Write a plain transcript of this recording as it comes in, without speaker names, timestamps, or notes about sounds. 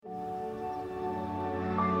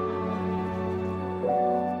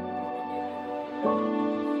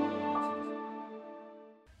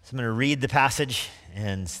So I'm going to read the passage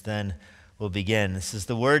and then we'll begin. This is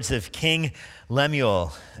the words of King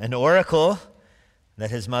Lemuel, an oracle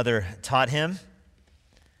that his mother taught him.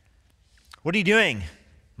 What are you doing,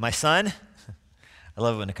 my son? I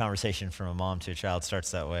love it when a conversation from a mom to a child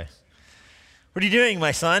starts that way. What are you doing,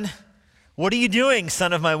 my son? What are you doing,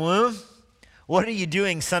 son of my womb? What are you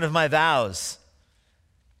doing, son of my vows?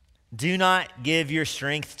 Do not give your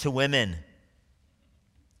strength to women,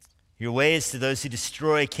 your ways to those who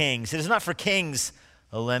destroy kings. It is not for kings,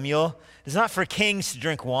 O Lemuel. It is not for kings to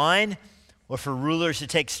drink wine or for rulers to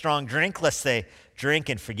take strong drink, lest they drink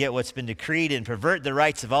and forget what's been decreed and pervert the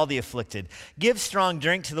rights of all the afflicted. Give strong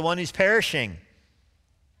drink to the one who's perishing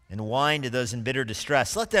and wine to those in bitter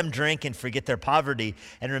distress. Let them drink and forget their poverty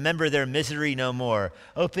and remember their misery no more.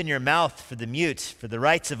 Open your mouth for the mute, for the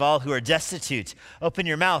rights of all who are destitute. Open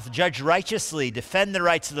your mouth, judge righteously, defend the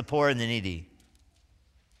rights of the poor and the needy.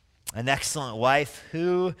 An excellent wife,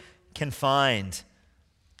 who can find?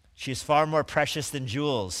 She is far more precious than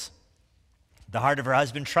jewels. The heart of her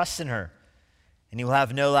husband trusts in her, and he will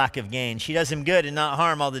have no lack of gain. She does him good and not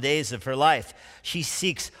harm all the days of her life. She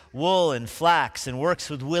seeks wool and flax and works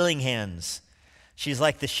with willing hands. She's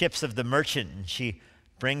like the ships of the merchant, and she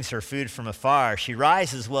brings her food from afar. She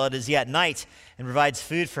rises while it is yet night and provides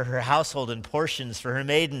food for her household and portions for her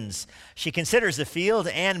maidens. She considers a field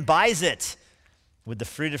and buys it. With the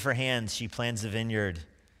fruit of her hands, she plants a vineyard.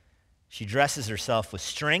 She dresses herself with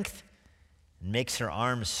strength and makes her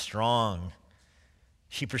arms strong.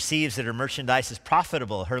 She perceives that her merchandise is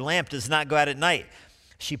profitable. Her lamp does not go out at night.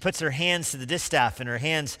 She puts her hands to the distaff, and her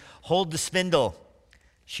hands hold the spindle.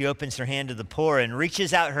 She opens her hand to the poor and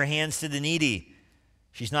reaches out her hands to the needy.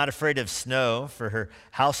 She's not afraid of snow for her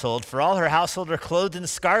household, for all her household are clothed in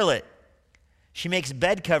scarlet. She makes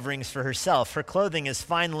bed coverings for herself. Her clothing is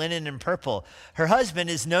fine linen and purple. Her husband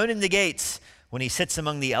is known in the gates when he sits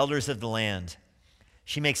among the elders of the land.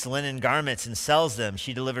 She makes linen garments and sells them.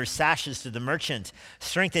 She delivers sashes to the merchant.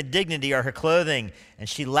 Strength and dignity are her clothing, and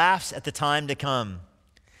she laughs at the time to come.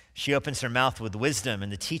 She opens her mouth with wisdom, and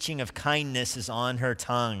the teaching of kindness is on her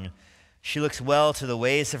tongue. She looks well to the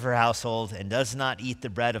ways of her household and does not eat the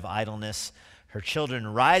bread of idleness. Her children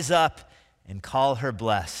rise up and call her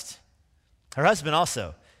blessed. Her husband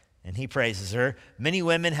also, and he praises her. Many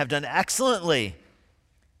women have done excellently,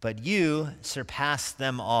 but you surpass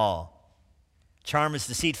them all. Charm is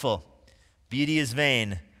deceitful, beauty is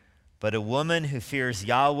vain, but a woman who fears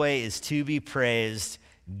Yahweh is to be praised.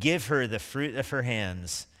 Give her the fruit of her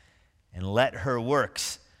hands, and let her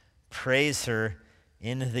works praise her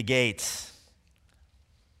in the gates.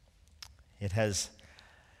 It has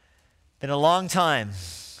been a long time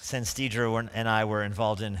since Deidre and I were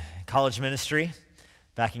involved in college ministry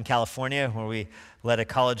back in California, where we led a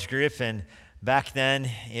college group. And back then,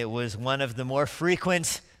 it was one of the more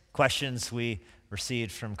frequent questions we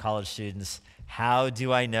received from college students. How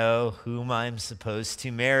do I know whom I'm supposed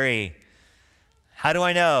to marry? How do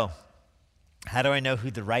I know? How do I know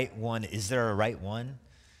who the right one is? Is there a right one?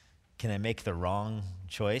 Can I make the wrong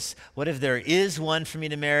choice? What if there is one for me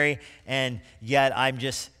to marry, and yet I'm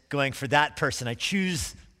just going for that person? I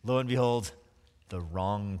choose, lo and behold, the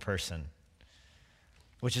wrong person,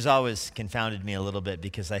 which has always confounded me a little bit,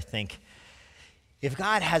 because I think if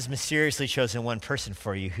God has mysteriously chosen one person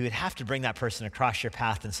for you, he would have to bring that person across your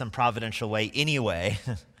path in some providential way anyway.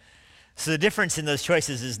 So the difference in those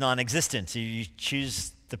choices is non-existent. You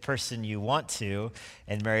choose the person you want to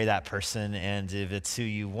and marry that person, and if it's who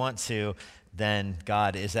you want to, then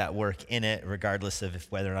God is at work in it, regardless of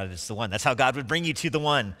whether or not it's the one. That's how God would bring you to the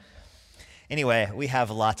one. Anyway, we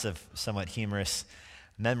have lots of somewhat humorous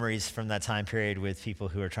memories from that time period with people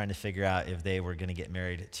who are trying to figure out if they were going to get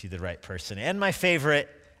married to the right person. And my favorite,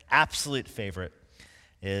 absolute favorite,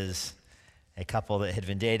 is a couple that had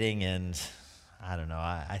been dating, and I don't know,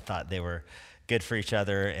 I thought they were good for each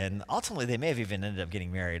other, and ultimately they may have even ended up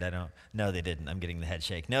getting married. No, they didn't. I'm getting the head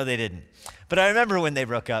shake. No, they didn't. But I remember when they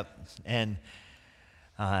broke up, and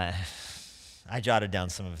I jotted down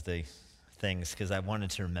some of the things because I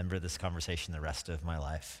wanted to remember this conversation the rest of my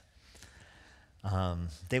life.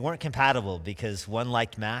 They weren't compatible because one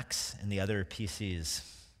liked Macs and the other PCs.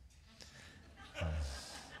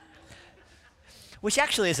 Which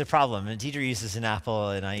actually is a problem. And Deidre uses an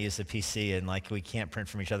Apple and I use a PC, and we can't print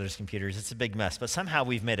from each other's computers. It's a big mess, but somehow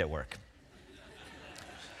we've made it work.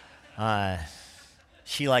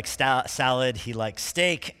 She likes salad, he likes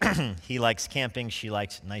steak, he likes camping, she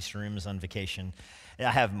likes nice rooms on vacation. I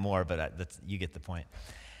have more, but you get the point.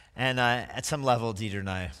 And at some level, Deidre and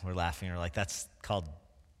I were laughing. We're like, that's called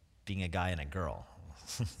being a guy and a girl.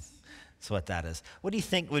 That's what that is. What do you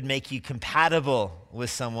think would make you compatible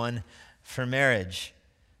with someone for marriage?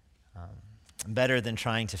 Better than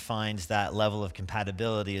trying to find that level of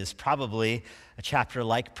compatibility is probably a chapter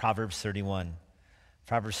like Proverbs 31.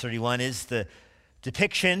 Proverbs 31 is the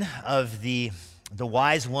depiction of the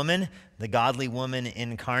wise woman, the godly woman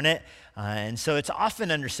incarnate. And so it's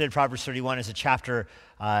often understood, Proverbs 31, as a chapter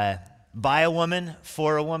by a woman,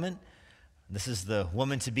 for a woman. This is the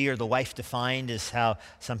woman to be, or the wife defined, is how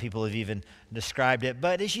some people have even described it.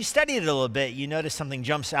 But as you study it a little bit, you notice something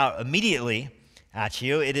jumps out immediately at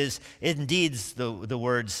you. It is indeed the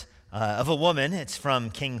words of a woman. It's from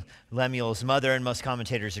King Lemuel's mother, and most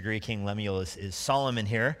commentators agree King Lemuel is Solomon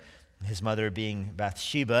here, his mother being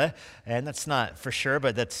Bathsheba. And that's not for sure,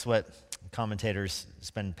 but that's what commentators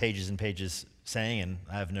spend pages and pages saying, and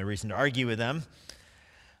I have no reason to argue with them.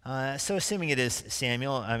 So assuming it is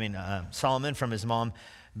Solomon from his mom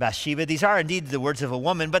Bathsheba, these are indeed the words of a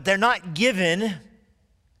woman, but they're not given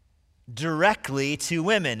directly to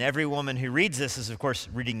women. Every woman who reads this is, of course,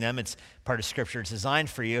 reading them. It's part of Scripture. It's designed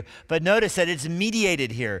for you. But notice that it's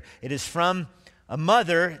mediated here. It is from a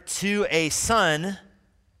mother to a son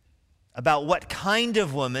about what kind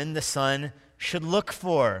of woman the son should look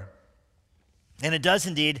for. And it does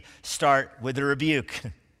indeed start with a rebuke.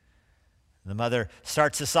 The mother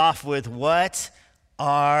starts us off with, "What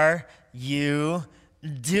are you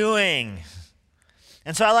doing?"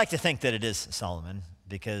 And so I like to think that it is Solomon,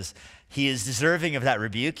 because he is deserving of that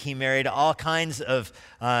rebuke. He married all kinds of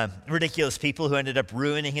ridiculous people who ended up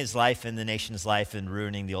ruining his life and the nation's life and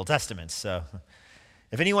ruining the Old Testament. So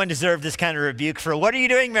if anyone deserved this kind of rebuke for "what are you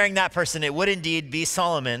doing marrying that person?" it would indeed be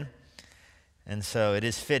Solomon. And so it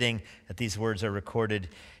is fitting that these words are recorded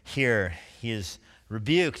here. He is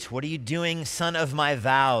rebuked. "What are you doing, son of my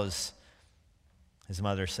vows?" his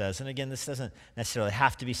mother says. And again, this doesn't necessarily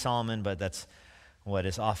have to be Solomon, but that's what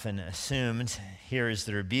is often assumed. Here is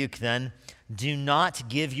the rebuke then. "Do not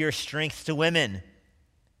give your strength to women,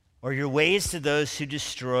 or your ways to those who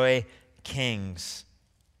destroy kings."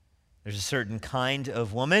 There's a certain kind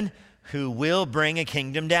of woman who will bring a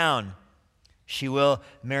kingdom down. She will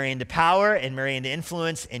marry into power and marry into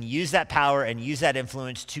influence and use that power and use that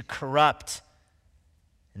influence to corrupt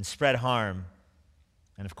and spread harm.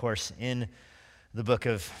 And of course, in the book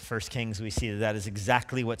of 1 Kings, we see that that is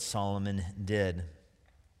exactly what Solomon did.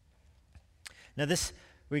 Now this,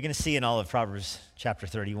 we're going to see in all of Proverbs chapter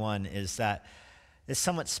 31, is that this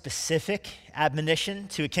somewhat specific admonition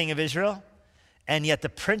to a king of Israel, and yet the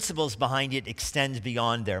principles behind it extend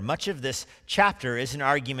beyond there. Much of this chapter is an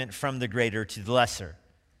argument from the greater to the lesser.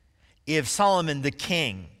 If Solomon, the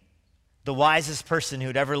king, the wisest person who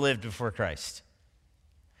had ever lived before Christ,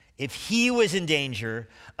 if he was in danger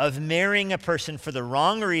of marrying a person for the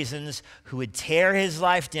wrong reasons who would tear his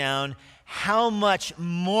life down, how much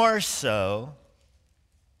more so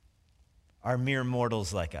are mere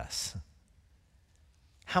mortals like us?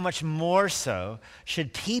 How much more so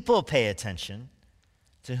should people pay attention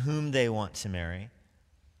to whom they want to marry?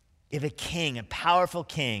 If a king, a powerful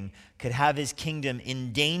king, could have his kingdom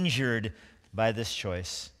endangered by this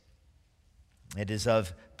choice, it is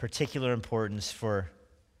of particular importance for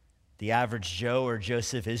the average Joe or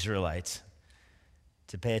Joseph Israelite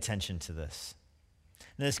to pay attention to this.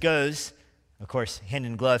 And this goes, of course, hand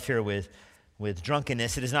in glove here with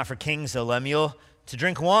drunkenness. It is not for kings, O Lemuel, to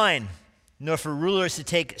drink wine, nor for rulers to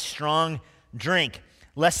take strong drink,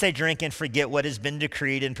 lest they drink and forget what has been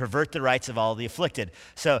decreed and pervert the rights of all the afflicted.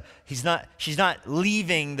 So she's not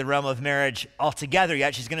leaving the realm of marriage altogether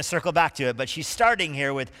yet. She's going to circle back to it, but she's starting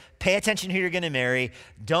here with pay attention who you're going to marry.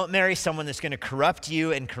 Don't marry someone that's going to corrupt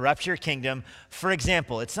you and corrupt your kingdom. For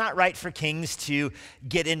example, it's not right for kings to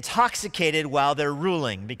get intoxicated while they're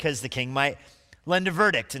ruling, because the king might lend a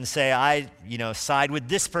verdict and say, I side with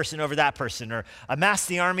this person over that person, or amass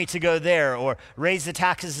the army to go there, or raise the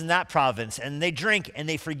taxes in that province. And they drink and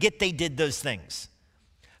they forget they did those things.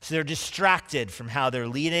 So they're distracted from how they're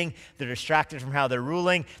leading. They're distracted from how they're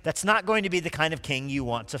ruling. That's not going to be the kind of king you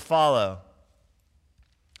want to follow.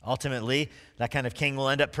 Ultimately, that kind of king will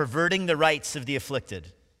end up perverting the rights of the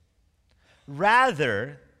afflicted.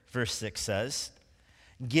 Rather, verse 6 says,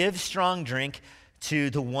 give strong drink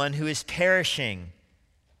to the one who is perishing,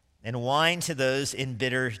 and wine to those in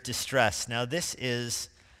bitter distress. Now, this is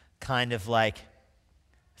kind of like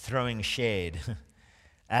throwing shade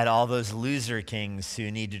at all those loser kings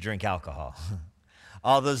who need to drink alcohol.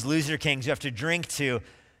 All those loser kings who have to drink to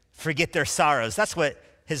forget their sorrows. That's what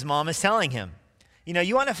his mom is telling him.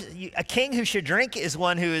 You want a king who should drink is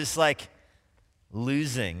one who is like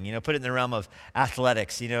losing. Put it in the realm of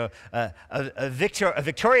athletics. A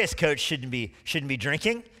victorious coach shouldn't be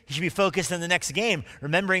drinking. He should be focused on the next game,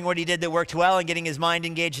 remembering what he did that worked well and getting his mind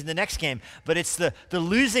engaged in the next game. But it's the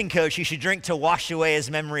losing coach who should drink to wash away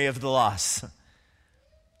his memory of the loss.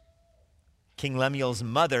 King Lemuel's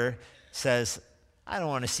mother says, I don't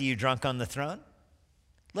want to see you drunk on the throne.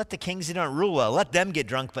 Let the kings who don't rule well, let them get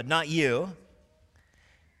drunk, but not you.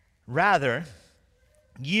 Rather,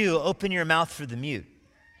 you open your mouth for the mute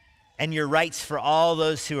and your rights for all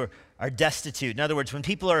those who are destitute. In other words, when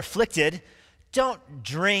people are afflicted, don't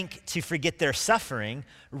drink to forget their suffering.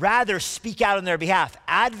 Rather, speak out on their behalf.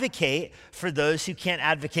 Advocate for those who can't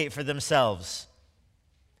advocate for themselves.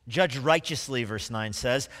 Judge righteously, verse 9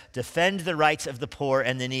 says. Defend the rights of the poor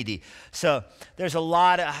and the needy. So there's a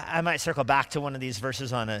lot I might circle back to one of these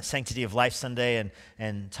verses on a Sanctity of Life Sunday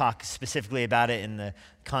and talk specifically about it in the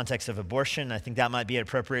context of abortion. I think that might be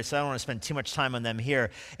appropriate, so I don't want to spend too much time on them here.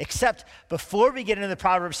 Except before we get into the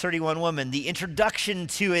Proverbs 31 woman, the introduction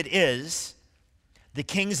to it is the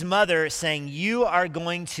king's mother saying, you are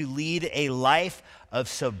going to lead a life of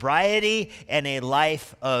sobriety and a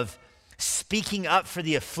life of speaking up for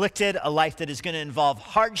the afflicted, a life that is going to involve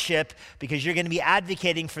hardship because you're going to be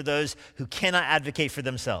advocating for those who cannot advocate for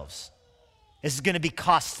themselves. This is going to be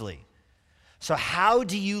costly. So how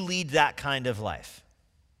do you lead that kind of life?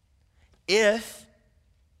 If,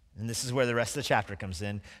 and this is where the rest of the chapter comes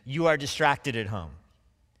in, you are distracted at home.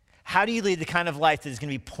 How do you lead the kind of life that is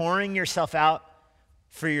going to be pouring yourself out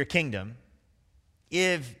for your kingdom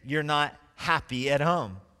if you're not happy at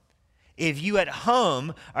home? If you at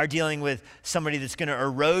home are dealing with somebody that's going to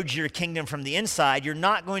erode your kingdom from the inside, you're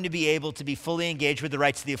not going to be able to be fully engaged with the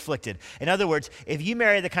rights of the afflicted. In other words, if you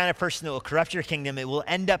marry the kind of person that will corrupt your kingdom, it will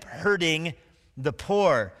end up hurting the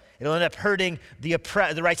poor. It'll end up hurting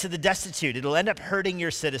the rights of the destitute. It'll end up hurting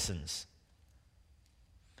your citizens.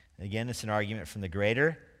 Again, it's an argument from the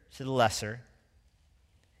greater to the lesser.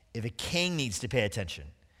 If a king needs to pay attention,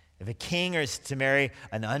 if a king is to marry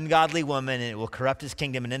an ungodly woman and it will corrupt his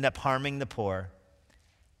kingdom and end up harming the poor,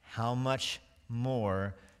 how much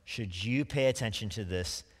more should you pay attention to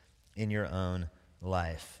this in your own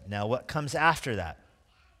life? Now, what comes after that?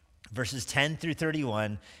 Verses 10 through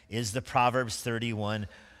 31 is the Proverbs 31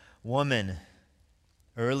 woman.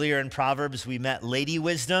 Earlier in Proverbs, we met Lady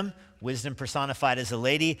Wisdom, wisdom personified as a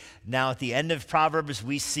lady. Now, at the end of Proverbs,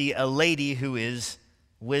 we see a lady who is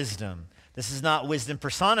wisdom. This is not wisdom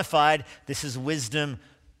personified. This is wisdom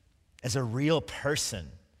as a real person.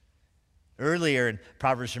 Earlier in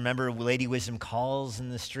Proverbs, remember, Lady Wisdom calls in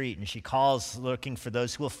the street, and she calls looking for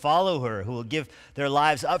those who will follow her, who will give their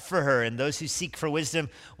lives up for her, and those who seek for wisdom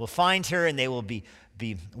will find her, and they will be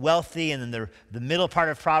wealthy. And then the middle part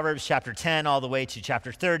of Proverbs, chapter 10, all the way to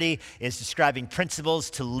chapter 30, is describing principles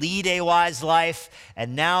to lead a wise life.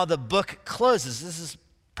 And now the book closes. This is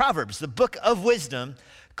Proverbs, the book of wisdom,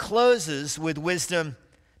 closes with wisdom,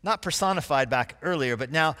 not personified back earlier,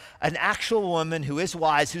 but now an actual woman who is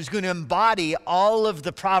wise, who's going to embody all of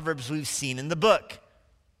the Proverbs we've seen in the book.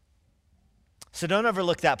 So don't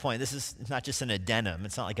overlook that point. This is not just an addendum.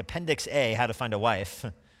 It's not like Appendix A, how to find a wife.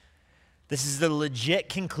 This is the legit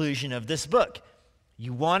conclusion of this book.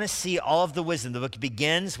 You want to see all of the wisdom. The book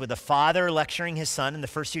begins with a father lecturing his son in the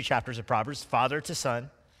first two chapters of Proverbs, father to son.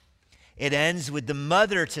 It ends with the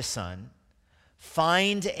mother to son.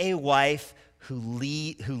 Find a wife who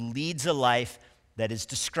leads a life that is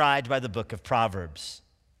described by the book of Proverbs.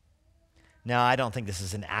 Now, I don't think this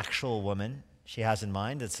is an actual woman she has in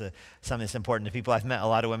mind. It's something that's important to people. I've met a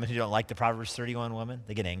lot of women who don't like the Proverbs 31 woman.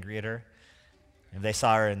 They get angry at her. If they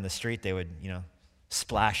saw her in the street, they would,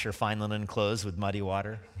 splash her fine linen clothes with muddy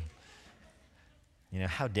water.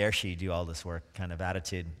 How dare she do all this work kind of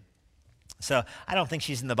attitude. So I don't think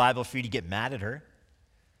she's in the Bible for you to get mad at her.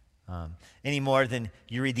 Any more than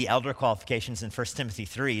you read the elder qualifications in 1 Timothy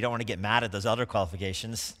 3. You don't want to get mad at those elder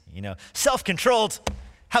qualifications. Self-controlled.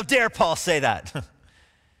 How dare Paul say that?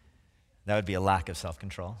 That would be a lack of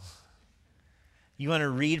self-control. You want to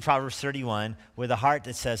read Proverbs 31 with a heart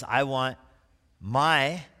that says, I want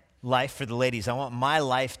my life for the ladies. I want my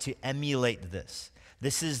life to emulate this.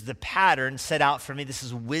 This is the pattern set out for me. This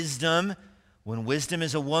is wisdom. When wisdom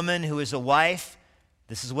is a woman who is a wife,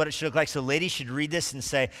 this is what it should look like. So ladies should read this and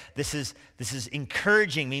say, this is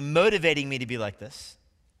encouraging me, motivating me to be like this.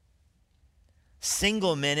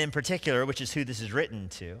 Single men in particular, which is who this is written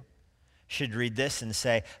to, should read this and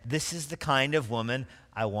say, this is the kind of woman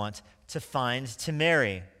I want to find to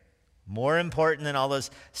marry. More important than all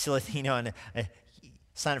those silly,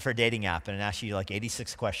 sign up for a dating app and it asks you like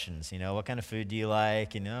 86 questions. What kind of food do you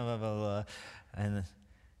like? Blah, blah, blah. And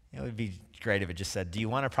It would be great if it just said, do you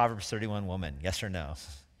want a Proverbs 31 woman? Yes or no?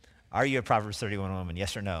 Are you a Proverbs 31 woman?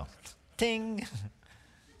 Yes or no? Ting.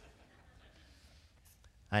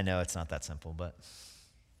 I know it's not that simple, but.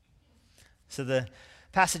 So the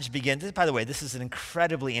passage begins, by the way, this is an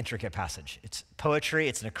incredibly intricate passage. It's poetry,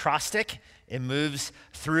 it's an acrostic. It moves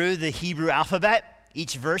through the Hebrew alphabet.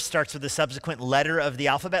 Each verse starts with a subsequent letter of the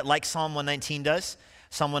alphabet, like Psalm 119 does.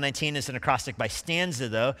 Psalm 119 is an acrostic by stanza,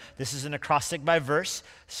 though. This is an acrostic by verse.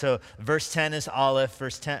 So verse 10 is Aleph,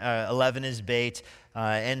 verse 11 is Beit,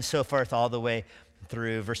 and so forth all the way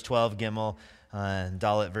through verse 12, Gimel,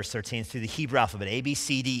 Dalet, verse 13, through the Hebrew alphabet, A, B,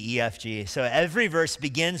 C, D, E, F, G. So every verse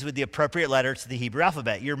begins with the appropriate letter to the Hebrew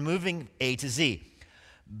alphabet. You're moving A to Z.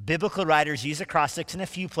 Biblical writers use acrostics in a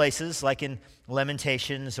few places, like in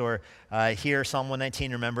Lamentations or here, Psalm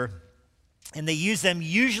 119, remember? And they use them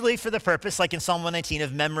usually for the purpose, like in Psalm 119,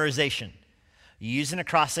 of memorization. You use an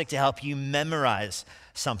acrostic to help you memorize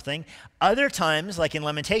something. Other times, like in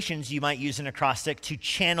Lamentations, you might use an acrostic to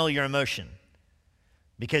channel your emotion.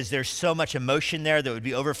 Because there's so much emotion there that would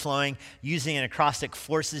be overflowing. Using an acrostic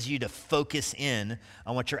forces you to focus in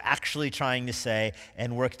on what you're actually trying to say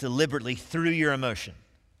and work deliberately through your emotion.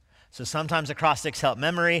 So sometimes acrostics help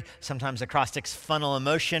memory, sometimes acrostics funnel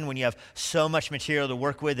emotion. When you have so much material to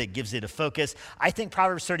work with, it gives it a focus. I think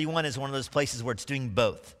Proverbs 31 is one of those places where it's doing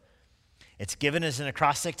both. It's given as an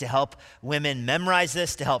acrostic to help women memorize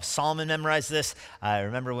this, to help Solomon memorize this. I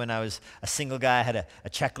remember when I was a single guy, I had a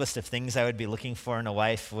checklist of things I would be looking for in a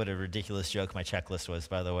wife. What a ridiculous joke my checklist was,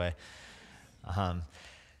 by the way.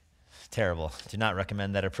 Terrible. Do not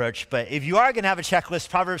recommend that approach. But if you are going to have a checklist,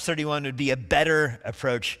 Proverbs 31 would be a better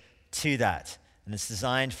approach to that. And it's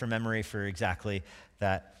designed for memory for exactly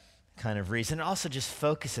that kind of reason. It also just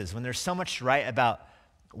focuses. When there's so much to write about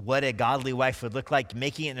what a godly wife would look like,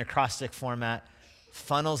 making it in acrostic format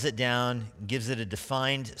funnels it down, gives it a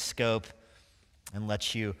defined scope, and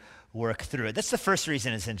lets you work through it. That's the first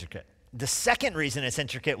reason it's intricate. The second reason it's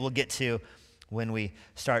intricate we'll get to when we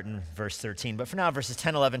start in verse 13. But for now, verses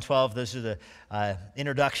 10, 11, 12, those are the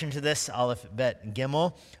introduction to this, Aleph, Bet,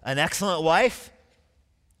 Gimel. An excellent wife.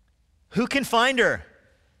 Who can find her?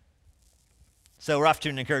 So we're off to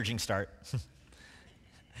an encouraging start.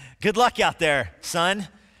 Good luck out there, son.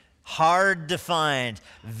 Hard to find.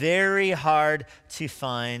 Very hard to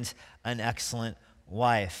find an excellent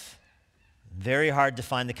wife. Very hard to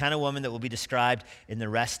find the kind of woman that will be described in the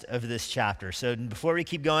rest of this chapter. So before we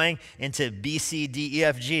keep going into B, C, D, E,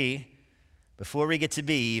 F, G, before we get to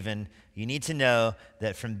B even, you need to know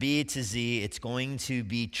that from B to Z, it's going to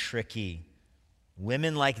be tricky.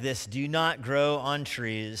 Women like this do not grow on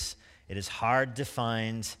trees. It is hard to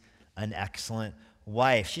find an excellent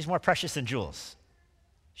wife. She's more precious than jewels.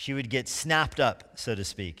 She would get snapped up, so to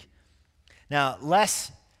speak. Now,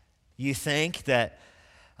 lest you think that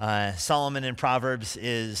Solomon in Proverbs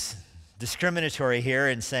is discriminatory here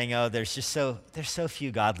and saying, oh, there's so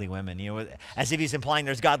few godly women, as if he's implying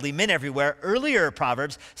there's godly men everywhere. Earlier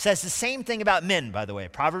Proverbs says the same thing about men, by the way.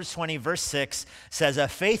 Proverbs 20, verse 6 says, a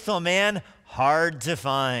faithful man, hard to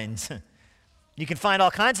find. You can find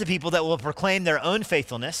all kinds of people that will proclaim their own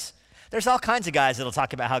faithfulness. There's all kinds of guys that'll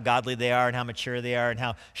talk about how godly they are and how mature they are and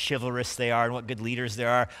how chivalrous they are and what good leaders they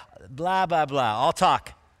are. Blah, blah, blah. All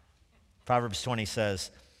talk. Proverbs 20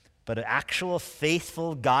 says, but an actual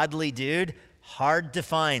faithful, godly dude, hard to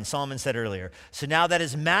find, Solomon said earlier. So now that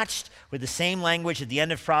is matched with the same language at the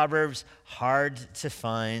end of Proverbs, hard to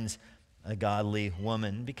find a godly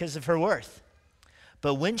woman because of her worth.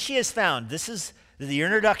 But when she is found, this is the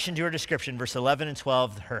introduction to her description, verse 11 and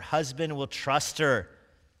 12, her husband will trust her.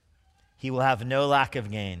 He will have no lack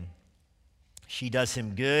of gain. She does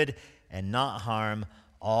him good and not harm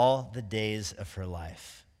all the days of her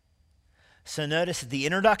life. So notice that the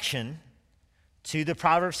introduction to the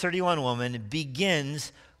Proverbs 31 woman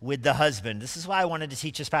begins with the husband. This is why I wanted to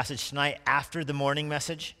teach this passage tonight after the morning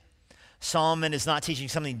message. Solomon is not teaching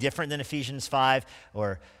something different than Ephesians 5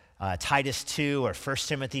 or Titus 2 or 1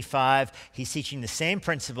 Timothy 5. He's teaching the same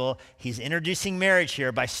principle. He's introducing marriage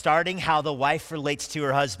here by starting how the wife relates to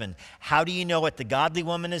her husband. How do you know what the godly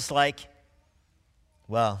woman is like?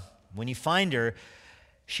 Well, when you find her,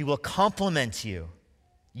 she will compliment you.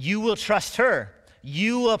 You will trust her.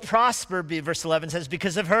 You will prosper, verse 11 says,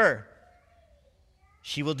 because of her.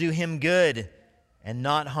 She will do him good and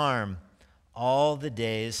not harm all the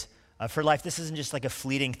days of her life. This isn't just like a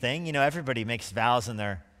fleeting thing. Everybody makes vows in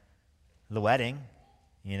the wedding,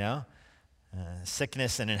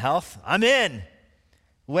 sickness and in health. I'm in.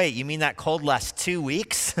 Wait, you mean that cold lasts 2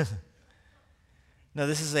 weeks? No,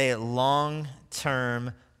 this is a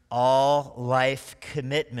long-term, all-life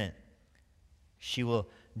commitment. She will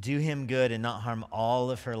do him good and not harm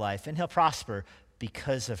all of her life, and he'll prosper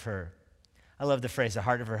because of her. I love the phrase, the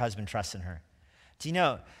heart of her husband trusts in her. Do you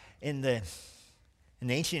know, in the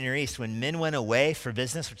ancient Near East, when men went away for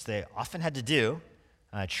business, which they often had to do,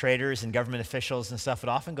 traders and government officials and stuff would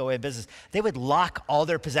often go away in business, they would lock all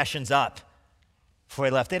their possessions up before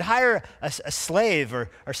they left. They'd hire a slave or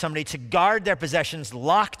somebody to guard their possessions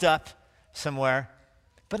locked up somewhere,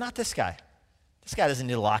 but not this guy. This guy doesn't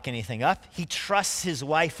need to lock anything up. He trusts his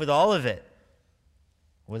wife with all of it.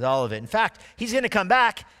 With all of it. In fact, he's going to come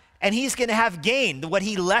back and he's going to have gain. What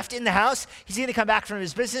he left in the house, he's going to come back from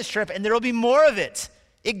his business trip and there will be more of it.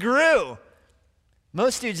 It grew.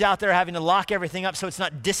 Most dudes out there are having to lock everything up so it's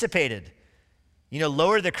not dissipated.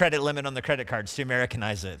 Lower the credit limit on the credit cards to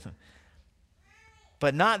Americanize it.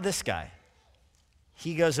 But not this guy.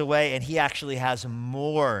 He goes away and he actually has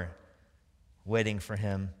more waiting for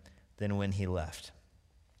him than when he left.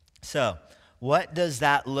 So, what does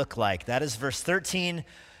that look like? That is verse 13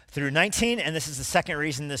 through 19, and this is the second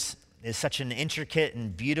reason this is such an intricate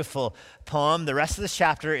and beautiful poem. The rest of this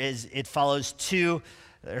chapter it follows two,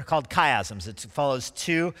 they're called chiasms. It follows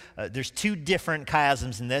there's two different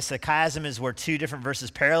chiasms in this. A chiasm is where two different verses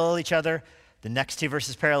parallel each other. The next two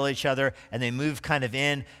verses parallel each other, and they move kind of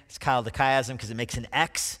in. It's called the chiasm because it makes an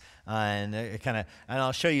X. And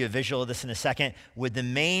I'll show you a visual of this in a second, with the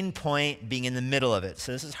main point being in the middle of it.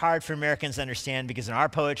 So this is hard for Americans to understand because in our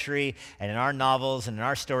poetry and in our novels and in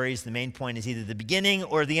our stories, the main point is either the beginning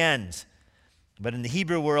or the end. But in the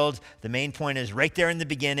Hebrew world, the main point is right there in the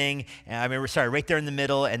beginning, right there in the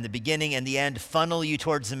middle, and the beginning and the end funnel you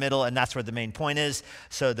towards the middle, and that's where the main point is.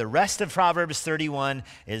 So the rest of Proverbs 31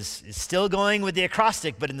 is still going with the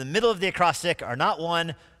acrostic, but in the middle of the acrostic are not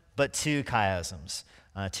one, but two chiasms.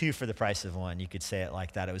 Two for the price of one. You could say it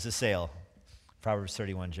like that. It was a sale. Proverbs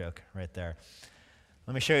 31 joke right there.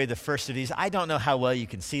 Let me show you the first of these. I don't know how well you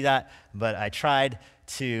can see that, but I tried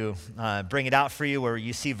to bring it out for you where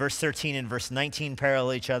you see verse 13 and verse 19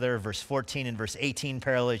 parallel each other, verse 14 and verse 18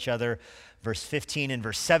 parallel each other, verse 15 and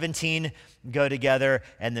verse 17 go together,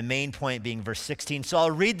 and the main point being verse 16. So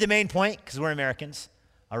I'll read the main point because we're Americans.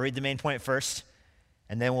 I'll read the main point first,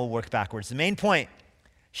 and then we'll work backwards. The main point: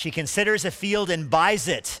 she considers a field and buys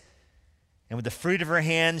it, and with the fruit of her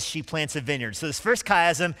hands, she plants a vineyard. So this first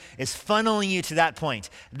chiasm is funneling you to that point.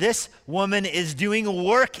 This woman is doing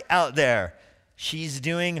work out there. She's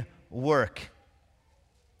doing work.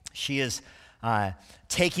 She is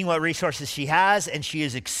taking what resources she has, and she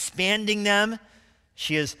is expanding them.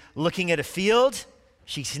 She is looking at a field.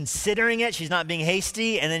 She's considering it. She's not being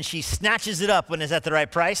hasty, and then she snatches it up when it's at the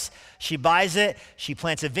right price. She buys it. She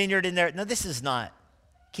plants a vineyard in there. Now, this is not...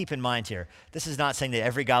 Keep in mind here, this is not saying that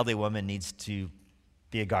every godly woman needs to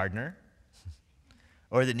be a gardener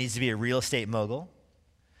or that needs to be a real estate mogul.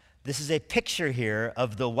 This is a picture here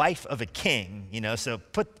of the wife of a king, so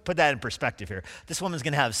put that in perspective here. This woman's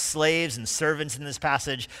going to have slaves and servants in this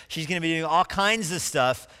passage. She's going to be doing all kinds of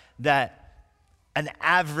stuff that an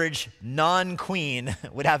average non-queen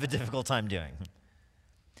would have a difficult time doing.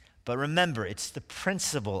 But remember, it's the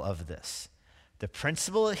principle of this. The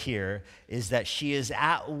principle here is that she is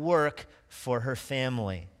at work for her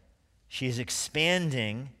family. She is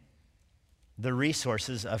expanding the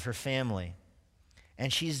resources of her family.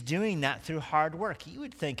 And she's doing that through hard work. You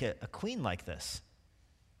would think a queen like this,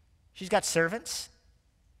 she's got servants.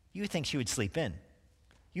 You would think she would sleep in.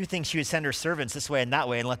 You would think she would send her servants this way and that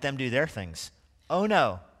way and let them do their things. Oh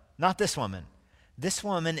no, not this woman. This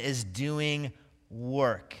woman is doing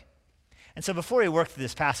work. And so before we work through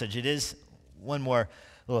this passage, it is one more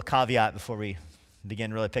little caveat before we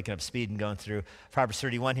begin really picking up speed and going through Proverbs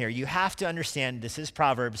 31 here. You have to understand this is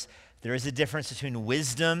Proverbs. There is a difference between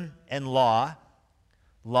wisdom and law.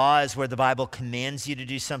 Law is where the Bible commands you to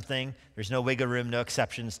do something. There's no wiggle room, no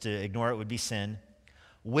exceptions. To ignore it would be sin.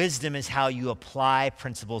 Wisdom is how you apply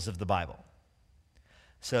principles of the Bible.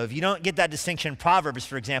 So if you don't get that distinction, Proverbs,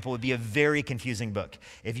 for example, would be a very confusing book.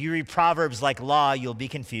 If you read Proverbs like law, you'll be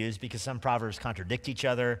confused because some Proverbs contradict each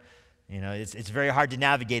other. It's very hard to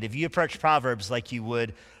navigate. If you approach Proverbs like you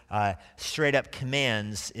would straight up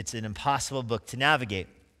commands, it's an impossible book to navigate.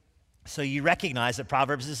 So you recognize that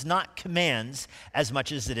Proverbs is not commands as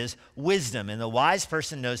much as it is wisdom, and the wise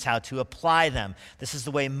person knows how to apply them. This is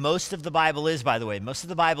the way most of the Bible is, by the way. Most of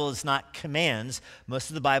the Bible is not commands. Most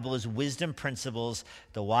of the Bible is wisdom principles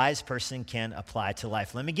the wise person can apply to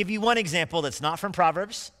life. Let me give you one example that's not from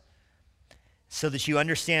Proverbs, so that you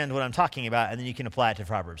understand what I'm talking about, and then you can apply it to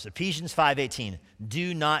Proverbs. Ephesians 5:18,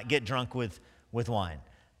 do not get drunk with wine.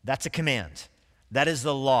 That's a command. That is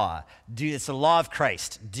the law. It's the law of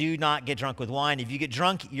Christ. Do not get drunk with wine. If you get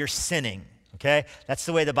drunk, you're sinning, okay? That's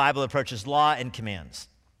the way the Bible approaches law and commands.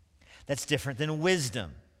 that's different than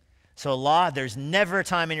wisdom. So law, there's never a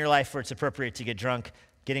time in your life where it's appropriate to get drunk.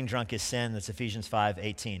 Getting drunk is sin. That's Ephesians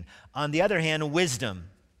 5:18. On the other hand, wisdom,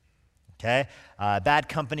 okay? Bad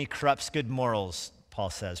company corrupts good morals, Paul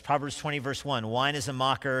says. Proverbs 20, verse 1, wine is a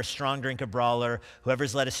mocker, strong drink a brawler.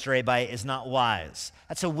 Whoever's led astray by it is not wise.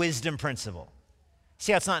 That's a wisdom principle.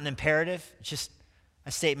 See how it's not an imperative? It's just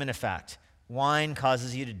a statement of fact. Wine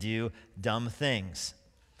causes you to do dumb things.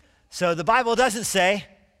 So the Bible doesn't say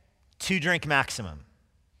 2-drink maximum.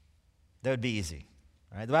 That would be easy,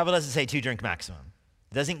 right? The Bible doesn't say 2-drink maximum.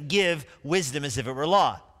 It doesn't give wisdom as if it were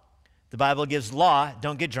law. The Bible gives law,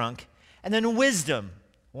 don't get drunk, and then wisdom.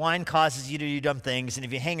 Wine causes you to do dumb things, and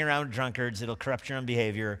if you hang around with drunkards, it'll corrupt your own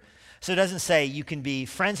behavior. So it doesn't say you can be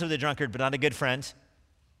friends with a drunkard, but not a good friend.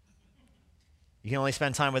 You can only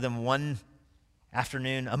spend time with them one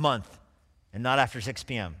afternoon a month, and not after 6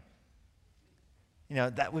 p.m. You know,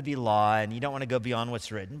 that would be law, and you don't want to go beyond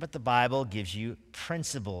what's written, but the Bible gives you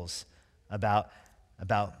principles about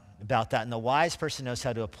that, and the wise person knows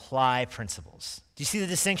how to apply principles. Do you see the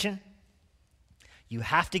distinction? You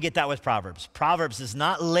have to get that with Proverbs. Proverbs does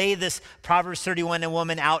not lay this Proverbs 31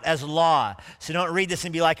 woman out as law. So don't read this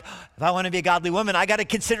and be like, if I want to be a godly woman, I got to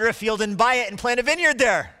consider a field and buy it and plant a vineyard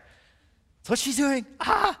there. That's what she's doing.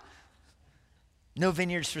 No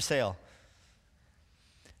vineyards for sale.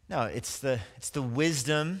 No, it's the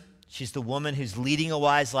wisdom. She's the woman who's leading a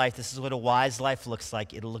wise life. This is what a wise life looks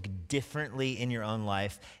like. It'll look differently in your own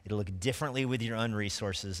life. It'll look differently with your own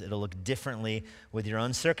resources. It'll look differently with your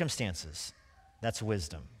own circumstances. That's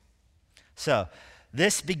wisdom. So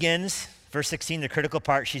this begins, verse 16, the critical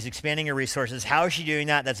part. She's expanding her resources. How is she doing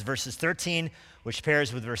that? That's verses 13, which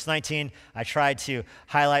pairs with verse 19. I tried to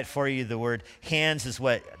highlight for you the word hands is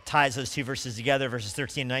what ties those two verses together, verses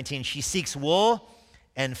 13 and 19. She seeks wool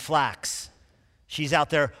and flax. She's out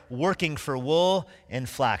there working for wool and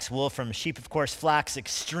flax. Wool from sheep, of course. Flax,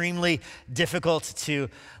 extremely difficult to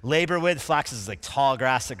labor with. Flax is like tall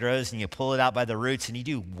grass that grows, and you pull it out by the roots, and you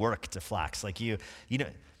do work to flax. Like you know,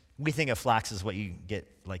 we think of flax as what you get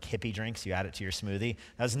like hippie drinks. You add it to your smoothie.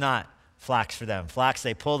 That's not flax for them. Flax,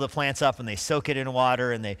 they pull the plants up, and they soak it in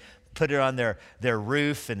water, and they put it on their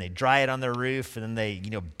roof, and they dry it on their roof, and then they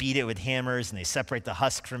beat it with hammers, and they separate the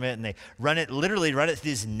husk from it, and they literally run it through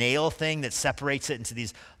this nail thing that separates it into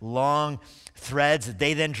these long threads that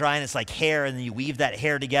they then dry, and it's like hair, and then you weave that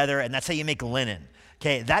hair together, and that's how you make linen.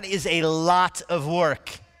 Okay, that is a lot of work.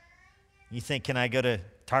 You think, can I go to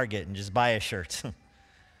Target and just buy a shirt?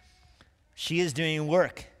 She is doing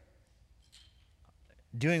work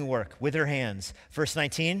with her hands. Verse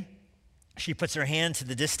 19, she puts her hand to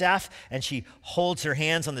the distaff and she holds her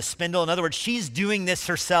hands on the spindle. In other words, she's doing this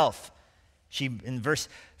herself. In verse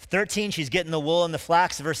 13, she's getting the wool and the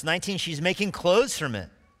flax. Verse 19, she's making clothes from it.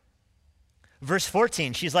 Verse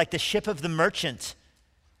 14, she's like the ship of the merchant.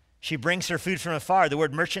 She brings her food from afar. The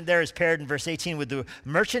word merchant there is paired in verse 18 with the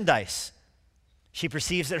merchandise. She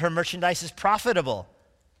perceives that her merchandise is profitable.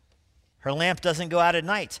 Her lamp doesn't go out at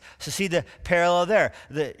night. So see the parallel there.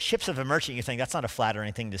 The ships of a merchant, you think that's not a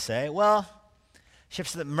flattering thing to say. Well,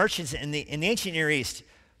 ships of the merchants in the ancient Near East,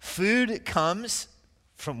 food comes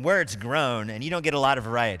from where it's grown, and you don't get a lot of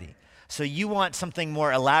variety. So you want something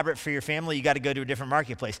more elaborate for your family, you got to go to a different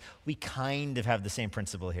marketplace. We kind of have the same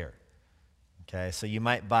principle here. Okay, so you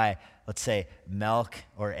might buy, let's say, milk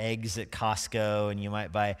or eggs at Costco, and you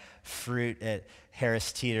might buy fruit at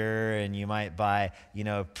Harris Teeter, and you might buy,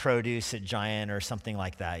 produce at Giant or something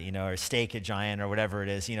like that, or steak at Giant or whatever it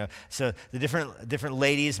is, So the different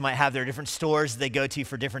ladies might have their different stores they go to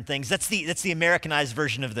for different things. That's the Americanized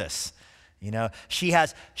version of this. She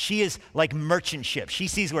is like merchant ship. She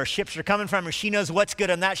sees where ships are coming from, and she knows what's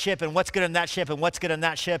good on that ship and what's good on that ship and what's good on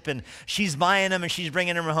that ship, and she's buying them and she's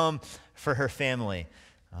bringing them home for her family.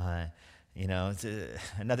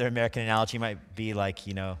 Another American analogy might be like,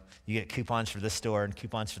 you get coupons for this store and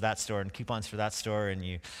coupons for that store and coupons for that store, and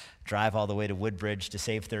you drive all the way to Woodbridge to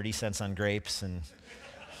save 30 cents on grapes and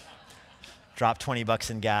drop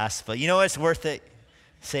 $20 in gas. But it's worth it.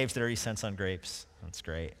 Save 30 cents on grapes. That's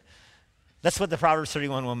great. That's what the Proverbs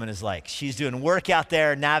 31 woman is like. She's doing work out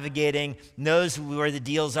there, navigating, knows where the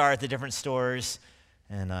deals are at the different stores,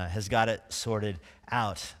 and has got it sorted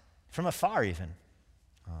out from afar even.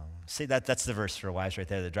 See, that's the verse for wives right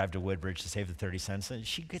there. They drive to Woodbridge to save the 30 cents. And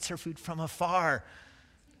she gets her food from afar.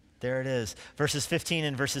 There it is. Verses 15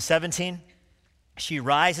 and verses 17. She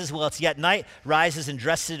rises while it's yet night. Rises and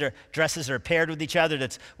dresses are paired with each other.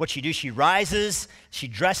 That's what she does. She rises. She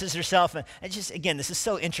dresses herself. And just, again, this is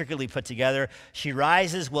so intricately put together. She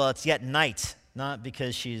rises while it's yet night. Not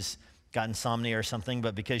because she's got insomnia or something,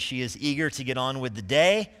 but because she is eager to get on with the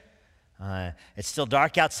day. It's still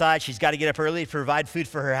dark outside. She's got to get up early to provide food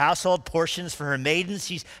for her household, portions for her maidens.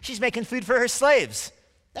 She's making food for her slaves.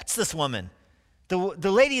 That's this woman.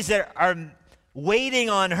 The ladies that are waiting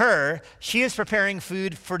on her, she is preparing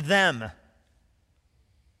food for them.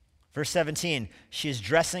 Verse 17, she is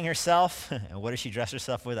dressing herself. And what does she dress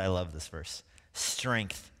herself with? I love this verse.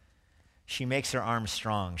 Strength. She makes her arms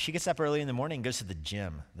strong. She gets up early in the morning and goes to the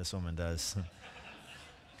gym. This woman does.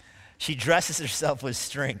 She dresses herself with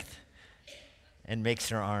strength and makes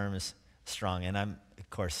her arms strong. And of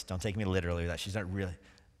course, don't take me literally with that. She's not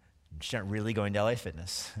really going to LA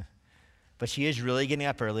Fitness. But she is really getting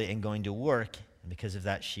up early and going to work. And because of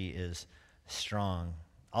that, she is strong.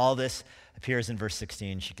 All this appears in verse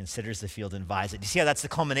 16. She considers the field and buys it. Do you see how that's the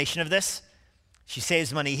culmination of this? She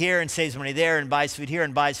saves money here and saves money there and buys food here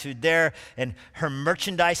and buys food there. And her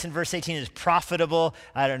merchandise in verse 18 is profitable.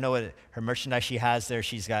 I don't know what her merchandise she has there.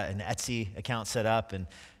 She's got an Etsy account set up and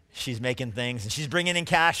she's making things. And she's bringing in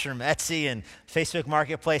cash from Etsy and Facebook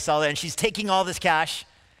Marketplace, all that. And she's taking all this cash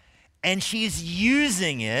and she's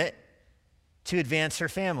using it to advance her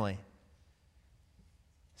family.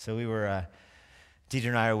 So Deidre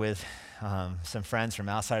and I are with some friends from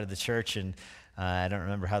outside of the church, and I don't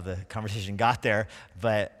remember how the conversation got there,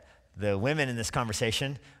 but the women in this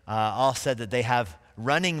conversation all said that they have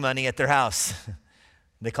running money at their house.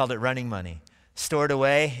 They called it running money, stored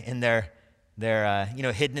away in their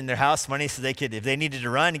hidden in their house money, so they could, if they needed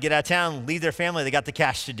to run and get out of town, leave their family, they got the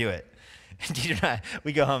cash to do it. And Deidre and I,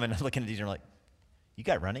 we go home and I'm looking at Deidre and I'm like, you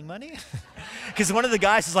got running money? Because one of the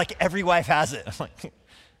guys is like, every wife has it. I'm like,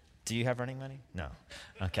 do you have running money? No.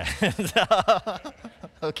 Okay.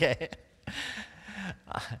 Okay.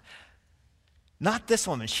 Not this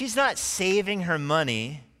woman. She's not saving her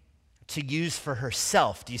money to use for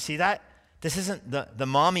herself. Do you see that? This isn't the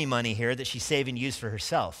mommy money here that she's saving to use for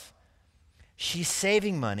herself. She's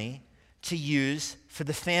saving money to use for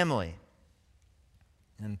the family.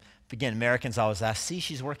 And again, Americans always ask, see,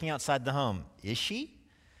 she's working outside the home. Is she?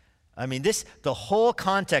 I mean, the whole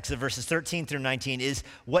context of verses 13 through 19 is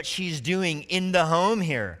what she's doing in the home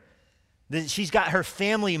here. She's got her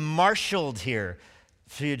family marshaled here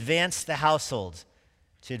to advance the household,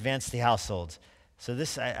 So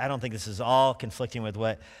this, I don't think this is all conflicting with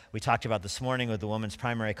what we talked about this morning with the woman's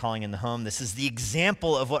primary calling in the home. This is the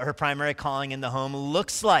example of what her primary calling in the home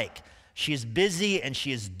looks like. She is busy and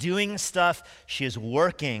she is doing stuff. She is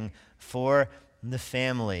working for the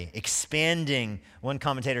family, expanding. One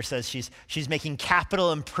commentator says she's making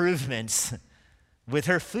capital improvements with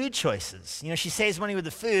her food choices. She saves money with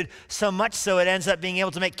the food, so much so it ends up being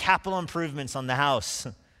able to make capital improvements on the house,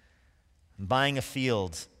 buying a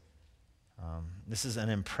field. This is an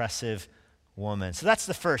impressive woman. So that's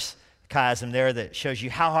the first chiasm there that shows you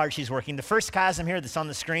how hard she's working. The first chiasm here that's on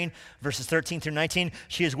the screen, verses 13 through 19,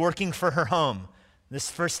 she is working for her home. This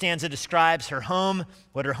first stanza describes her home,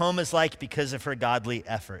 what her home is like because of her godly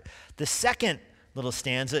effort. The second little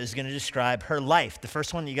stanza is going to describe her life. The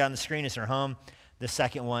first one you got on the screen is her home. The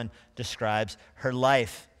second one describes her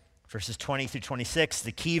life. Verses 20 through 26.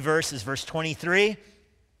 The key verse is verse 23.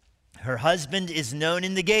 Her husband is known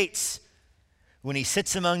in the gates when he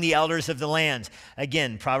sits among the elders of the land.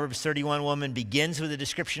 Again, Proverbs 31 woman begins with a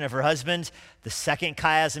description of her husband. The second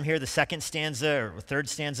chiasm here, the second stanza or third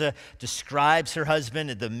stanza, describes her husband.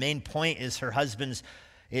 The main point is her husband's,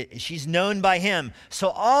 she's known by him. So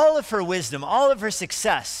all of her wisdom, all of her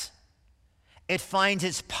success, it finds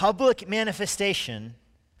its public manifestation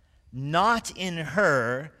not in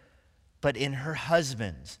her, but in her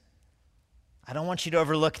husband. I don't want you to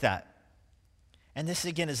overlook that. And this,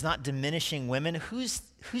 again, is not diminishing women. Who's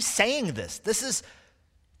saying this? This is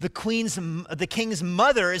the king's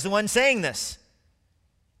mother is the one saying this.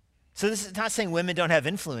 So this is not saying women don't have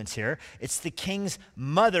influence here. It's the king's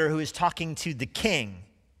mother who is talking to the king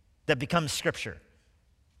that becomes scripture.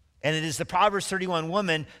 And it is the Proverbs 31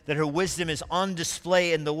 woman that her wisdom is on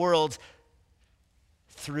display in the world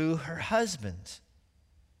through her husband.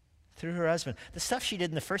 Through her husband. The stuff she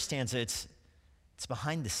did in the first stanza, it's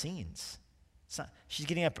behind the scenes. She's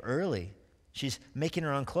getting up early. She's making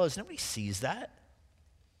her own clothes. Nobody sees that.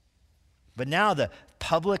 But now the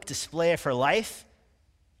public display of her life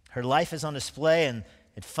is on display, and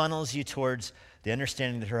it funnels you towards the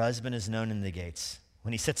understanding that her husband is known in the gates.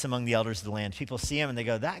 When he sits among the elders of the land, people see him and they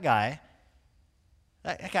go, that guy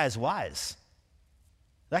is wise.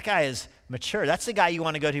 That guy is mature. That's the guy you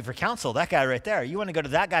want to go to for counsel. That guy right there. You want to go to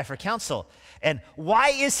that guy for counsel. And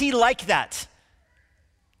why is he like that?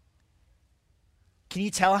 Can you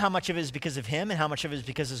tell how much of it is because of him and how much of it is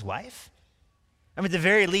because of his wife? I mean, at the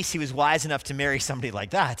very least, he was wise enough to marry somebody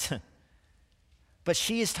like that. But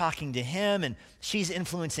she is talking to him, and she's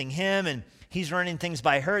influencing him, and he's running things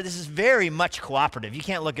by her. This is very much cooperative. You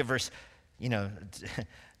can't look at verse,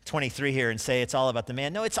 23 here and say it's all about the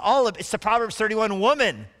man. No, it's the Proverbs 31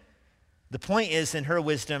 woman. The point is, in her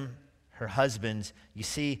wisdom, her husband, you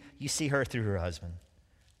see her through her husband.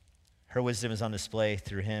 Her wisdom is on display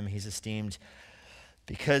through him. He's esteemed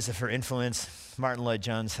because of her influence. Martin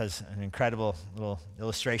Lloyd-Jones has an incredible little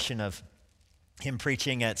illustration of him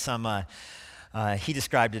preaching at some, he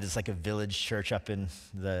described it as like a village church up in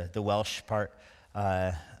the Welsh part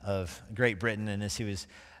of Great Britain. And as he was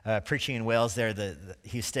preaching in Wales there,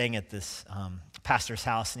 he was staying at this pastor's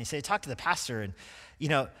house. And he said, talk to the pastor. And,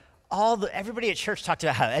 everybody at church talked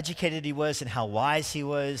about how educated he was and how wise he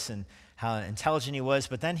was and how intelligent he was.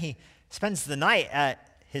 But then he spends the night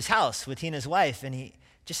at his house with he and his wife, and he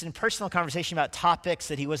just in personal conversation about topics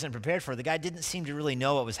that he wasn't prepared for. The guy didn't seem to really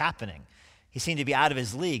know what was happening. He seemed to be out of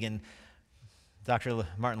his league. And Dr.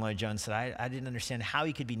 Martin Lloyd-Jones said, I didn't understand how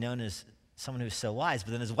he could be known as someone who's so wise.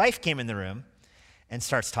 But then his wife came in the room and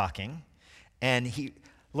starts talking, and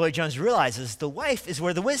Lloyd-Jones realizes the wife is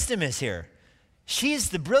where the wisdom is here. She's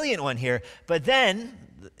the brilliant one here. But then,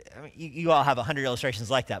 you all have 100 illustrations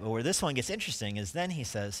like that, but where this one gets interesting is then he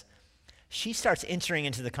says, she starts entering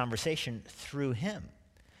into the conversation through him.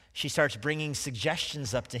 She starts bringing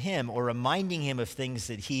suggestions up to him or reminding him of things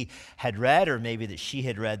that he had read or maybe that she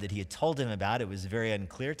had read that he had told him about. It was very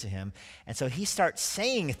unclear to him. And so he starts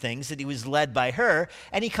saying things that he was led by her,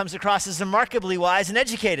 and he comes across as remarkably wise and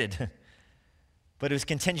educated. But it was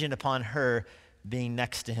contingent upon her being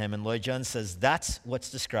next to him. And Lloyd-Jones says that's what's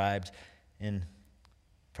described in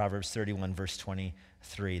Proverbs 31, verse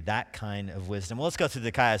 23, that kind of wisdom. Well, let's go through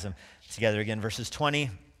the chiasm together again. Verses 20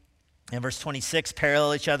 and verse 26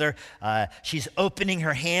 parallel each other. She's opening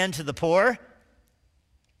her hand to the poor.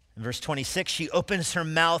 In verse 26, she opens her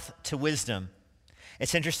mouth to wisdom.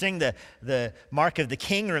 It's interesting, the mark of the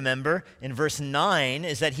king, remember, in verse 9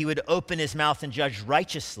 is that he would open his mouth and judge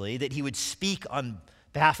righteously, that he would speak on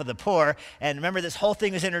behalf of the poor. And remember, this whole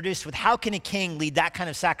thing was introduced with how can a king lead that kind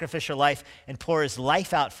of sacrificial life and pour his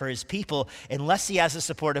life out for his people unless he has a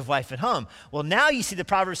supportive wife at home? Well, now you see the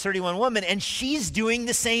Proverbs 31 woman, and she's doing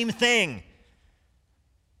the same thing.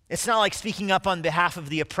 It's not like speaking up on behalf of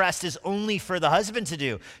the oppressed is only for the husband to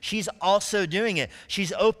do. She's also doing it.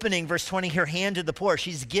 She's opening, verse 20, her hand to the poor.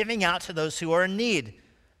 She's giving out to those who are in need.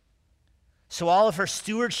 So all of her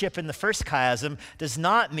stewardship in the first chiasm does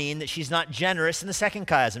not mean that she's not generous in the second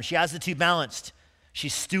chiasm. She has the two balanced.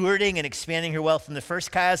 She's stewarding and expanding her wealth in the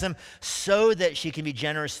first chiasm so that she can be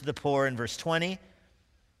generous to the poor in verse 20.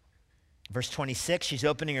 Verse 26, she's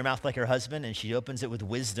opening her mouth like her husband, and she opens it with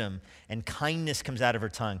wisdom, and kindness comes out of her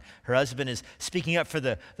tongue. Her husband is speaking up for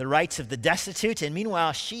the rights of the destitute, and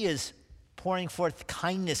meanwhile, she is pouring forth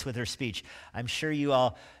kindness with her speech. I'm sure you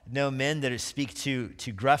all know men that speak too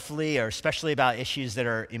gruffly, or especially about issues that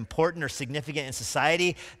are important or significant in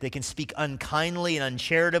society. They can speak unkindly and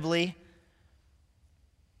uncharitably.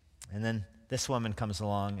 And then this woman comes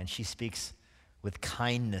along, and she speaks with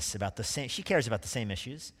kindness about the same. She cares about the same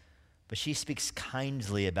issues, but she speaks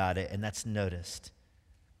kindly about it, and that's noticed.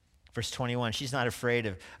 Verse 21, she's not afraid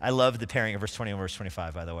of, I love the pairing of verse 21 and verse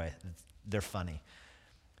 25, by the way. They're funny.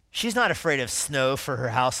 She's not afraid of snow for her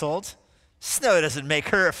household. Snow doesn't make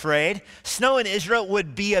her afraid. Snow in Israel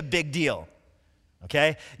would be a big deal,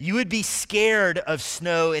 okay? You would be scared of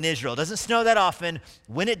snow in Israel. It doesn't snow that often.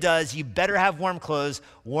 When it does, you better have warm clothes.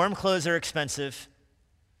 Warm clothes are expensive.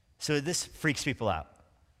 So this freaks people out.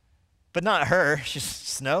 But not her. She's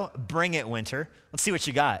snow. Bring it, winter. Let's see what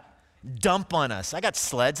you got. Dump on us. I got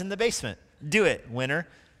sleds in the basement. Do it, winter.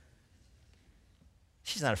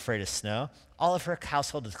 She's not afraid of snow. All of her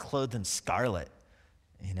household is clothed in scarlet,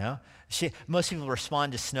 Most people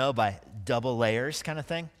respond to snow by double layers kind of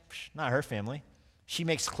thing. Not her family. She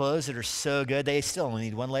makes clothes that are so good, they still only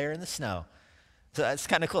need one layer in the snow. So that's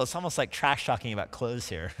kind of cool. It's almost like trash talking about clothes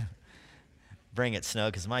here. Bring it, snow,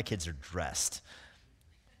 because my kids are dressed.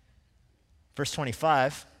 Verse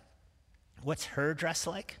 25, what's her dress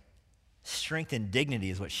like? Strength and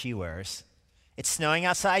dignity is what she wears. It's snowing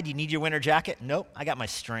outside. You need your winter jacket? Nope, I got my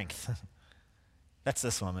strength. That's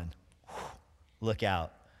this woman. Look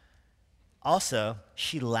out. Also,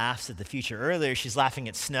 she laughs at the future. Earlier, she's laughing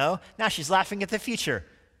at snow. Now she's laughing at the future.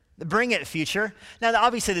 Bring it, future. Now,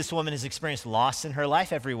 obviously, this woman has experienced loss in her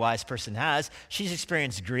life. Every wise person has. She's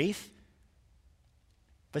experienced grief.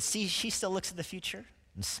 But see, she still looks at the future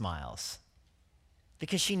and smiles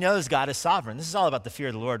because she knows God is sovereign. This is all about the fear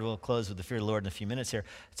of the Lord. We'll close with the fear of the Lord in a few minutes here.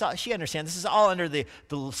 She understands this is all under the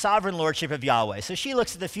sovereign lordship of Yahweh. So she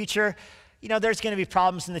looks at the future. There's going to be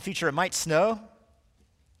problems in the future. It might snow.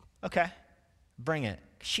 Okay. bring it.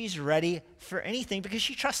 She's ready for anything because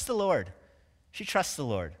she trusts the Lord. She trusts the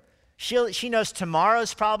Lord. She knows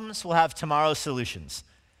tomorrow's problems will have tomorrow's solutions.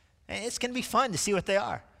 And it's going to be fun to see what they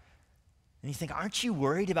are. And you think, aren't you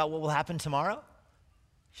worried about what will happen tomorrow?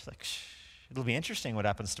 She's like, it'll be interesting what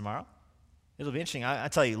happens tomorrow. It'll be interesting. I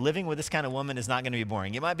tell you, living with this kind of woman is not going to be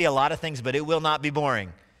boring. It might be a lot of things, but it will not be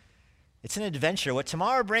boring. It's an adventure. What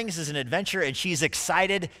tomorrow brings is an adventure, and she's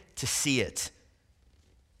excited to see it.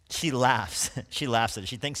 She laughs. She laughs at it.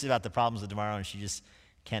 She thinks about the problems of tomorrow, and she just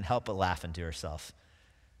can't help but laughing to herself.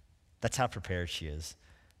 That's how prepared she is.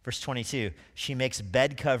 Verse 22, she makes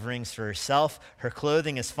bed coverings for herself. Her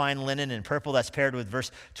clothing is fine linen and purple. That's paired with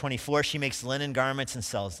verse 24. She makes linen garments and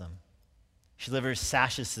sells them. She delivers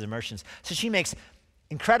sashes to the merchants. So she makes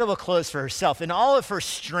incredible clothes for herself. In all of her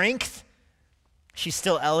strength, she's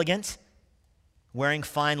still elegant, wearing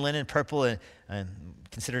fine linen, purple, and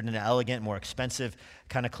considered an elegant, more expensive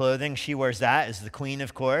kind of clothing. She wears that as the queen,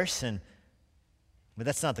 of course, but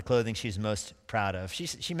that's not the clothing she's most proud of.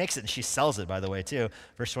 She makes it and she sells it, by the way, too.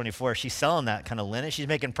 Verse 24, she's selling that kind of linen. She's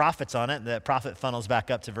making profits on it. That profit funnels back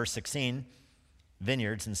up to verse 16,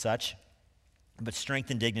 vineyards and such. But strength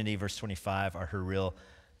and dignity, verse 25, are her real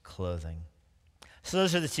clothing. So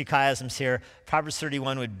those are the two chiasms here. Proverbs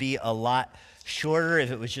 31 would be a lot shorter if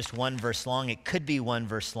it was just one verse long. It could be one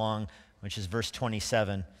verse long, which is verse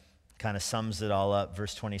 27. Kind of sums it all up.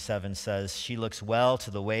 Verse 27 says, she looks well to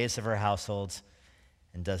the ways of her households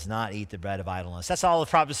and does not eat the bread of idleness. That's all of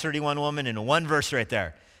Proverbs 31 woman in one verse right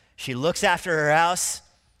there. She looks after her house,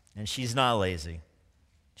 and she's not lazy.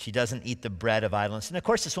 She doesn't eat the bread of idleness. And of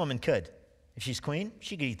course, this woman could. If she's queen,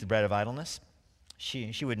 she could eat the bread of idleness.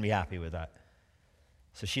 She wouldn't be happy with that.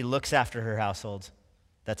 So she looks after her household.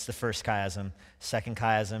 That's the first chiasm. Second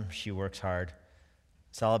chiasm, she works hard.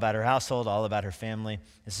 It's all about her household, all about her family.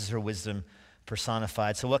 This is her wisdom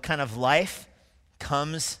personified. So what kind of life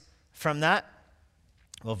comes from that?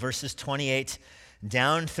 Well, verses 28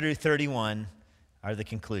 down through 31 are the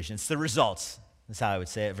conclusion. It's the results. That's how I would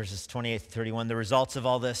say it. Verses 28 to 31, the results of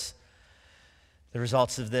all this. The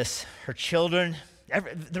results of this, her children.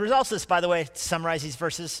 The results of this, by the way, to summarize these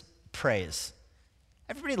verses, praise.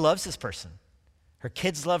 Everybody loves this person. Her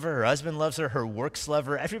kids love her husband loves her works love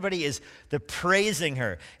her. Everybody is praising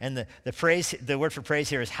her. And the word for praise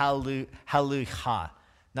here is hallelujah.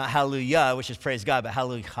 Not hallelujah, which is praise God, but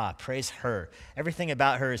hallelujah, praise her. Everything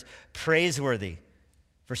about her is praiseworthy.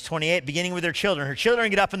 Verse 28, beginning with her children. Her children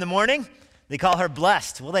get up in the morning. They call her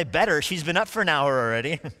blessed. Well, they better. She's been up for an hour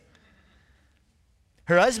already.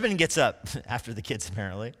 Her husband gets up after the kids,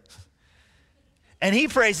 apparently. And he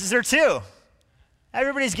praises her too.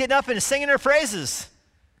 Everybody's getting up and singing her praises.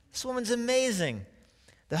 This woman's amazing.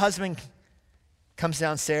 The husband comes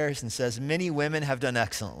downstairs and says, many women have done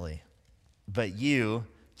excellently, but you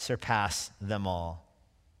surpass them all.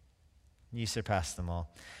 You surpass them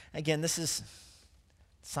all. Again, it's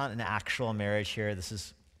not an actual marriage here. This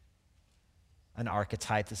is an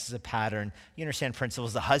archetype. This is a pattern. You understand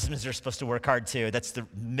principles. The husbands are supposed to work hard too. That's the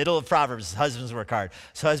middle of Proverbs. Husbands work hard.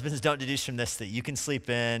 So husbands, don't deduce from this that you can sleep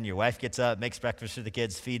in, your wife gets up, makes breakfast for the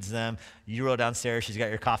kids, feeds them, you roll downstairs, she's got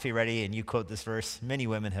your coffee ready, and you quote this verse, many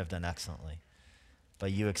women have done excellently,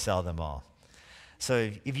 but you excel them all. So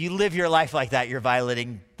if you live your life like that, you're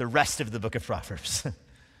violating the rest of the book of Proverbs.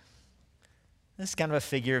 This is kind of a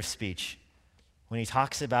figure of speech. When he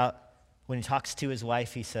talks to his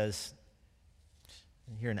wife, he says,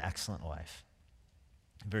 you're an excellent wife.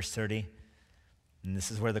 Verse 30, and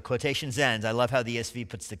this is where the quotations end. I love how the ESV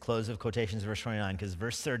puts the close of quotations, verse 29, because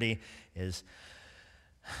verse 30 is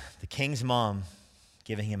the king's mom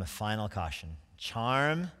giving him a final caution.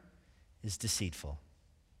 Charm is deceitful.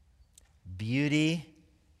 Beauty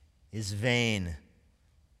is vain.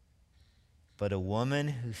 But a woman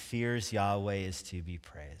who fears Yahweh is to be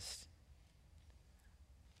praised.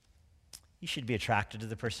 You should be attracted to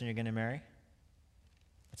the person you're going to marry.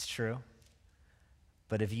 That's true.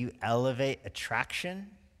 But if you elevate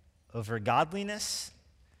attraction over godliness,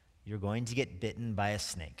 you're going to get bitten by a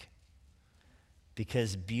snake.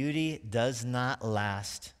 Because beauty does not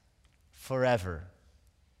last forever.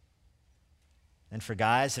 And for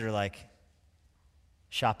guys that are like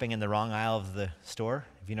shopping in the wrong aisle of the store,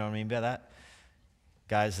 if you know what I mean by that,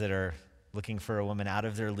 guys that are looking for a woman out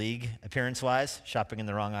of their league appearance-wise, shopping in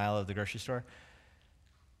the wrong aisle of the grocery store,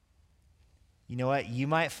 you know what? You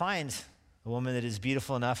might find a woman that is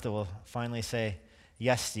beautiful enough that will finally say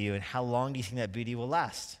yes to you. And how long do you think that beauty will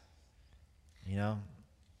last? You know?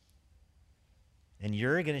 And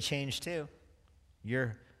you're going to change too.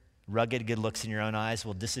 Your rugged good looks in your own eyes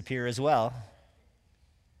will disappear as well.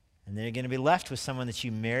 And then you're going to be left with someone that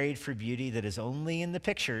you married for beauty that is only in the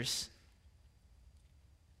pictures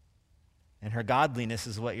and her godliness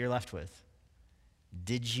is what you're left with.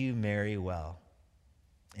 Did you marry well?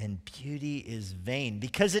 And beauty is vain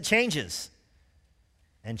because it changes.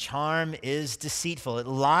 And charm is deceitful. It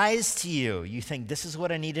lies to you. You think, this is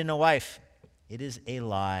what I need in a wife. It is a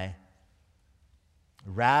lie.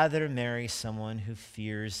 Rather marry someone who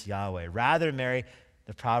fears Yahweh. Rather marry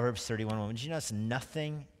the Proverbs 31 woman. Did you notice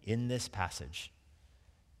nothing in this passage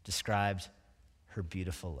described her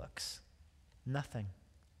beautiful looks? Nothing.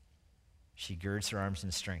 She girds her arms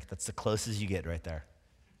in strength. That's the closest you get right there.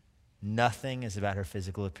 Nothing is about her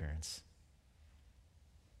physical appearance.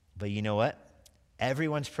 But you know what?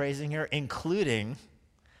 Everyone's praising her, including,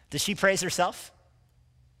 does she praise herself?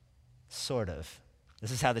 Sort of.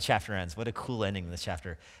 This is how the chapter ends. What a cool ending to this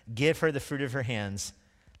chapter. Give her the fruit of her hands.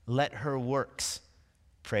 Let her works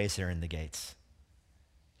praise her in the gates.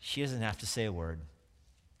 She doesn't have to say a word.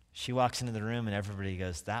 She walks into the room and everybody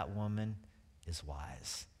goes, that woman is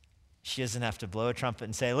wise. She doesn't have to blow a trumpet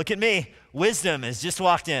and say, look at me, wisdom has just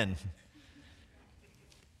walked in.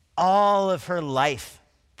 All of her life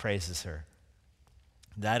praises her.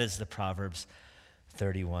 That is the Proverbs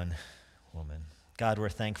 31 woman. God, we're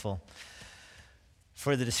thankful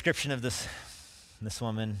for the description of this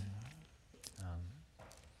woman.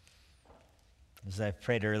 As I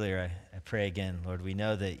prayed earlier, I pray again, Lord, we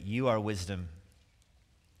know that you are wisdom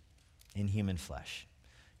in human flesh.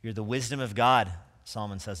 You're the wisdom of God,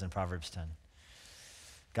 Solomon says in Proverbs 10.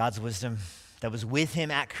 God's wisdom that was with him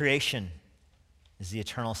at creation is the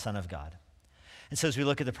eternal Son of God. And so as we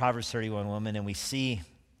look at the Proverbs 31 woman and we see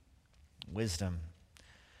wisdom,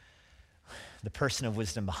 the person of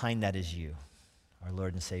wisdom behind that is you, our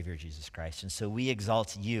Lord and Savior, Jesus Christ. And so we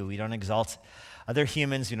exalt you. We don't exalt other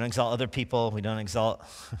humans. We don't exalt other people. We don't exalt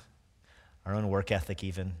our own work ethic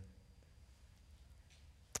even.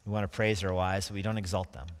 We want to praise our wives, but we don't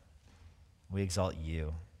exalt them. We exalt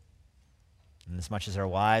you. And as much as our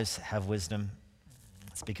wives have wisdom,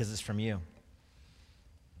 it's because it's from you.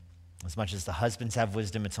 As much as the husbands have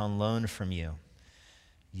wisdom, it's on loan from you.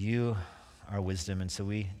 You are wisdom, and so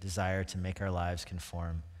we desire to make our lives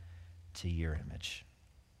conform to your image.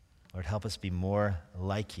 Lord, help us be more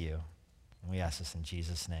like you. And we ask this in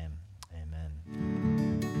Jesus' name. Amen.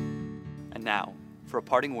 And now, for a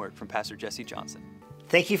parting word from Pastor Jesse Johnson.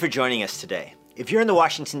 Thank you for joining us today. If you're in the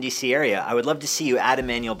Washington, D.C. area, I would love to see you at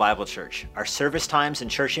Emmanuel Bible Church. Our service times and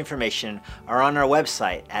church information are on our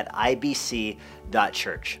website at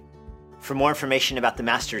ibc.church. For more information about the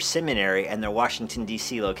Master's Seminary and their Washington,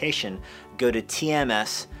 D.C. location, go to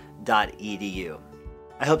tms.edu.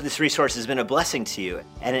 I hope this resource has been a blessing to you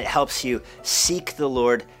and it helps you seek the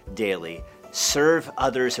Lord daily, serve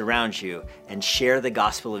others around you, and share the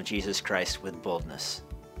gospel of Jesus Christ with boldness.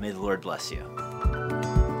 May the Lord bless you.